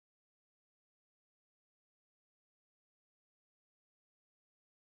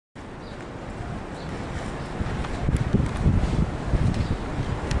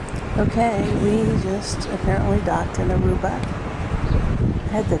Okay, we just apparently docked in Aruba.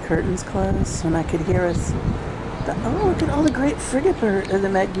 I had the curtains closed and I could hear us. Oh, look at all the great frigate birds, or the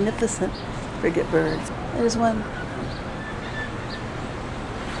magnificent frigate birds. There's one.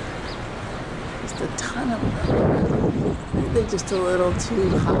 Just a ton of them. I think they're just a little too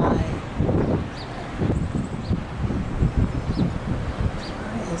high.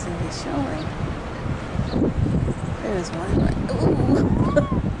 Why isn't he showing? There's one right. Ooh!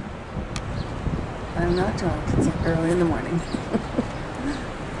 I'm not drunk. It's early in the morning.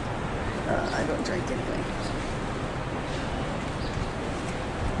 I don't drink anyway.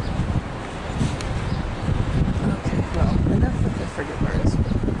 Okay, well, enough with the frigate birds.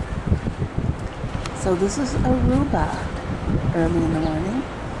 So this is Aruba, early in the morning.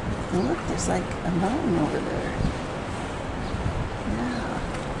 And look, there's like a mountain over there. Yeah.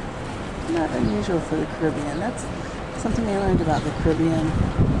 Not unusual for the Caribbean. That's something I learned about the Caribbean.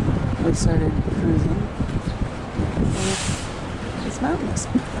 We started cruising. It's mountainous.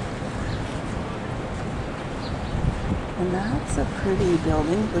 And that's a pretty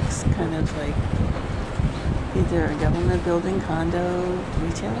building. Looks kind of like either a government building, condo,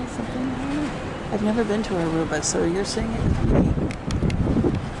 retail, something. I don't know. I've never been to Aruba, so you're seeing it with me.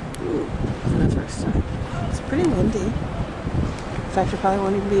 Ooh, for the first time. It's pretty windy. In fact, I probably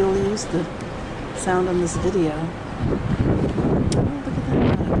won't even be able to use the sound on this video. Oh, look at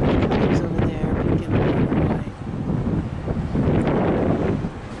that clouds over there, pink and white.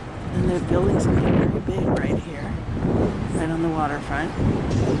 And they're building something very big right here, right on the waterfront.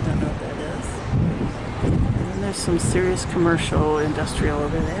 Don't know what that is. And then there's some serious commercial, industrial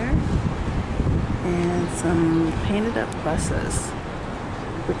over there. And some painted up buses,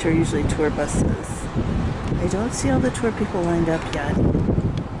 which are usually tour buses. I don't see all the tour people lined up yet.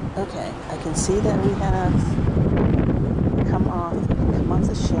 Okay, I can see that we have come off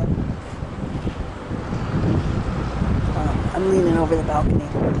the ship. I'm leaning over the balcony.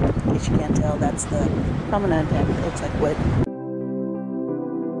 In case you can't tell, that's the promenade deck. It looks like wood.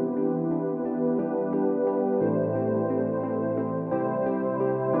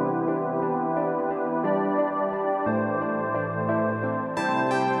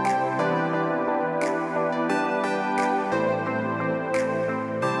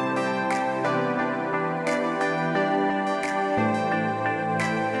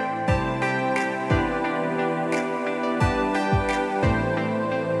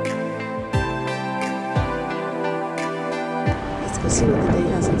 Let's see what the day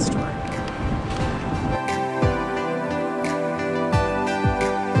has in store.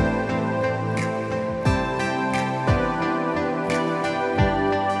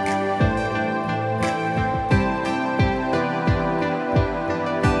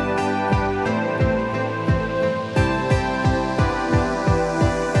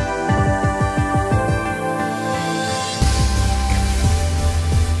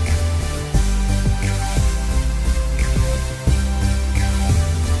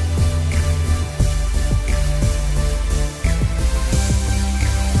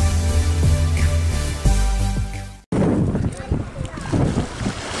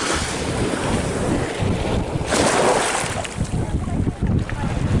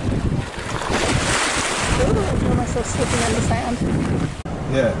 Slipping in the sand.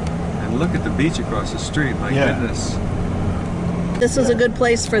 Yeah, and look at the beach across the street, my goodness. This was a good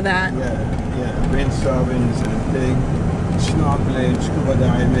place for that. Yeah. Windsurfing is a thing, snorkeling, scuba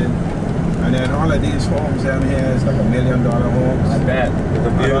diving, and then all of these homes down here is like $1 million homes. I bet, with a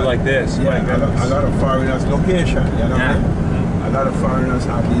view like this. Yeah, a lot of foreigners, location, you know what I mean? A lot of foreigners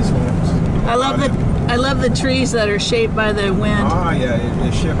have these homes. I love the trees that are shaped by the wind. Oh yeah,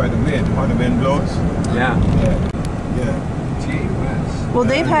 they're shaped by the wind, how the wind blows. Yeah. Gee whiz. Well,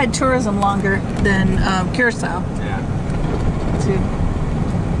 they've had tourism longer than Curacao. Yeah. Too.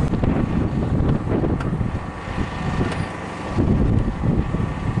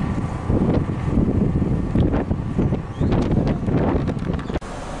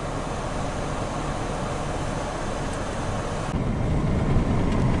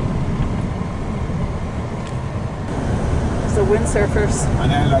 The windsurfers.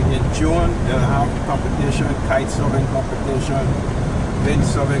 And then like in June, they'll have competition, kite surfing competition,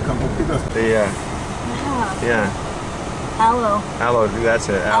 windsurfing competition. Yeah. Aloe, that's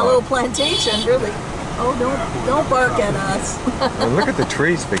it. Aloe plantation, really. Oh, don't bark at us. Well, look at the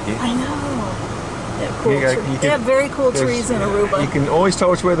trees, Vicky. I know. They have, cool they have very cool trees in Aruba. You can always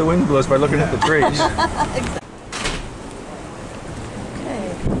tell which way the wind blows by looking at the trees.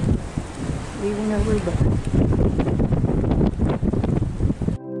 Okay. Leaving Aruba.